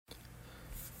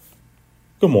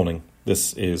Good morning.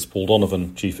 This is Paul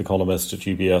Donovan, Chief Economist at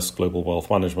UBS Global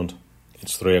Wealth Management.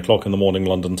 It's 3 o'clock in the morning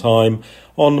London time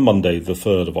on Monday, the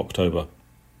 3rd of October.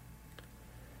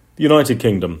 The United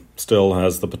Kingdom still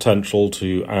has the potential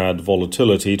to add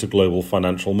volatility to global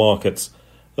financial markets,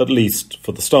 at least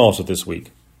for the start of this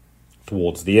week.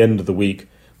 Towards the end of the week,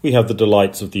 we have the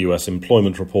delights of the US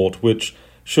employment report, which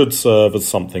should serve as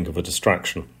something of a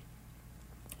distraction.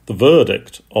 The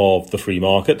verdict of the free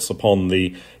markets upon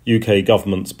the UK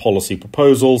government's policy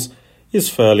proposals is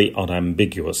fairly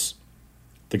unambiguous.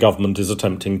 The government is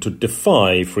attempting to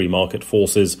defy free market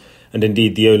forces, and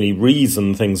indeed the only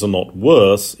reason things are not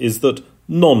worse is that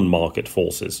non-market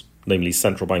forces, namely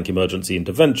central bank emergency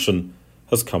intervention,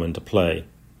 has come into play.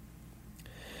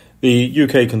 The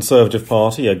UK Conservative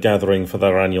Party are gathering for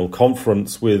their annual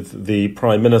conference, with the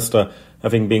Prime Minister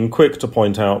having been quick to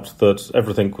point out that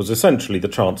everything was essentially the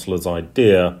Chancellor's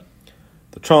idea.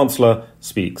 The Chancellor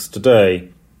speaks today,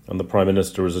 and the Prime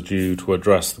Minister is due to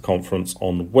address the conference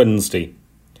on Wednesday.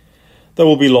 There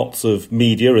will be lots of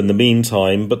media in the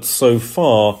meantime, but so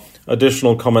far,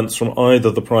 additional comments from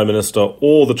either the Prime Minister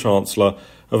or the Chancellor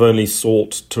have only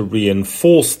sought to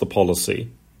reinforce the policy,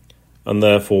 and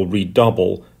therefore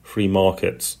redouble free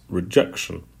markets'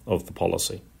 rejection of the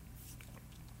policy.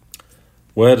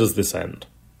 Where does this end?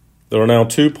 There are now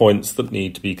 2 points that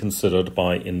need to be considered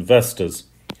by investors.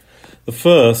 The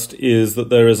first is that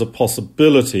there is a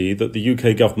possibility that the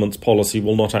UK government's policy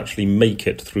will not actually make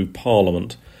it through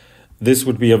Parliament. This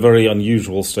would be a very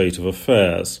unusual state of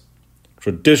affairs.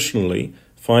 Traditionally,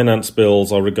 finance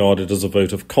bills are regarded as a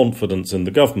vote of confidence in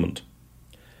the government.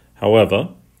 However,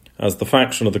 as the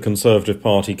faction of the Conservative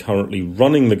Party currently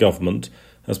running the government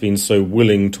has been so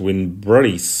willing to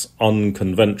embrace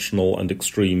unconventional and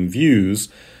extreme views,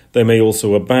 they may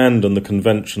also abandon the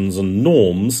conventions and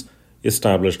norms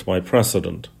established by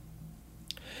precedent.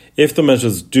 If the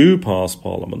measures do pass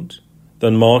Parliament,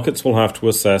 then markets will have to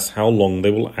assess how long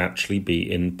they will actually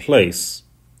be in place.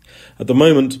 At the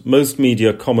moment, most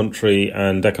media commentary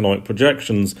and economic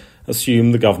projections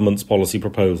assume the government's policy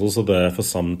proposals are there for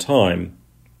some time.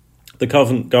 The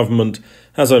current government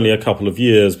has only a couple of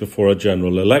years before a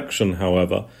general election,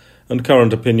 however, and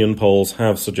current opinion polls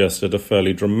have suggested a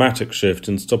fairly dramatic shift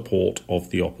in support of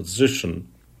the opposition.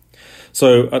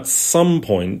 So at some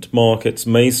point, markets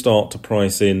may start to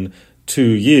price in 2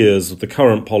 years of the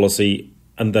current policy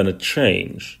and then a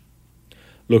change.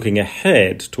 Looking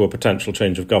ahead to a potential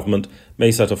change of government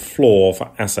may set a floor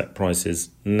for asset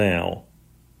prices now.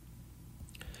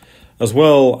 As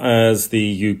well as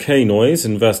the UK noise,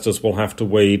 investors will have to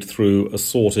wade through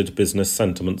assorted business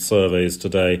sentiment surveys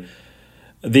today.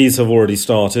 These have already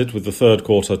started with the third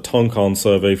quarter Tonkan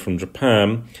survey from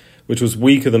Japan, which was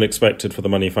weaker than expected for the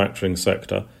manufacturing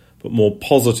sector, but more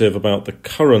positive about the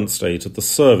current state of the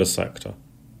service sector.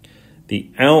 The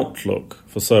outlook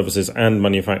for services and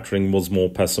manufacturing was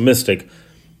more pessimistic,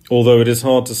 although it is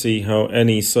hard to see how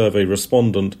any survey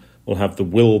respondent will have the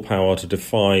willpower to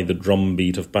defy the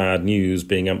drumbeat of bad news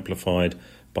being amplified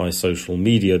by social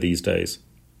media these days.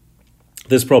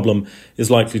 This problem is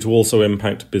likely to also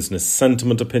impact business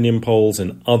sentiment opinion polls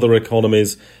in other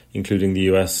economies, including the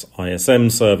US ISM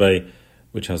survey,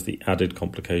 which has the added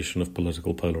complication of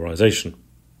political polarization.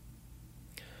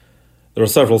 There are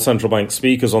several central bank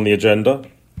speakers on the agenda.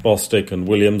 Bostic and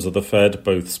Williams of the Fed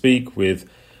both speak, with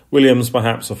Williams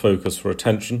perhaps a focus for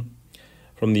attention.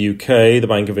 From the UK, the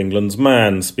Bank of England's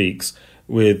Mann speaks,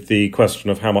 with the question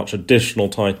of how much additional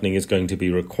tightening is going to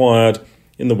be required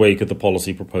in the wake of the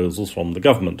policy proposals from the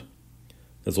government.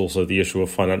 There's also the issue of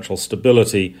financial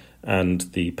stability and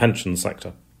the pension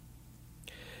sector.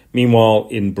 Meanwhile,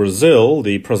 in Brazil,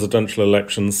 the presidential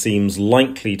election seems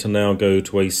likely to now go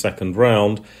to a second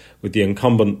round, with the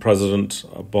incumbent president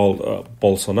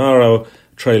Bolsonaro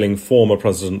trailing former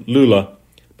President Lula,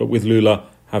 but with Lula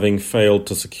having failed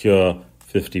to secure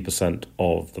 50%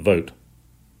 of the vote.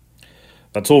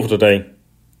 That's all for today.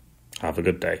 Have a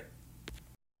good day.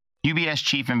 UBS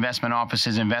Chief Investment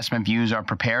Office's investment views are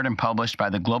prepared and published by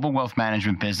the global wealth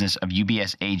management business of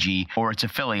UBS AG or its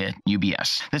affiliate,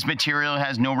 UBS. This material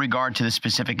has no regard to the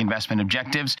specific investment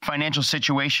objectives, financial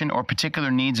situation, or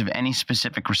particular needs of any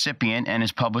specific recipient and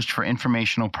is published for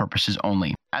informational purposes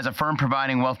only. As a firm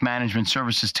providing wealth management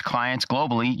services to clients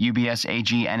globally, UBS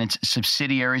AG and its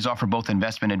subsidiaries offer both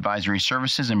investment advisory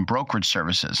services and brokerage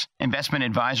services. Investment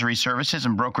advisory services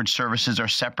and brokerage services are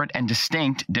separate and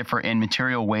distinct, differ in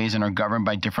material ways, and are governed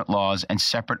by different laws and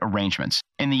separate arrangements.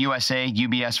 In the USA,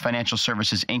 UBS Financial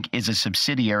Services, Inc. is a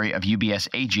subsidiary of UBS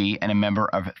AG and a member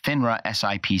of FINRA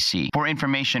SIPC. For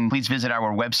information, please visit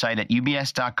our website at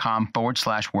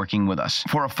ubs.com/working with us.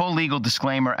 For a full legal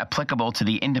disclaimer applicable to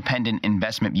the independent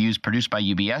investment views produced by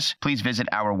UBS, please visit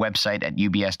our website at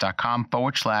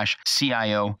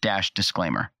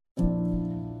ubs.com/CIO-disclaimer.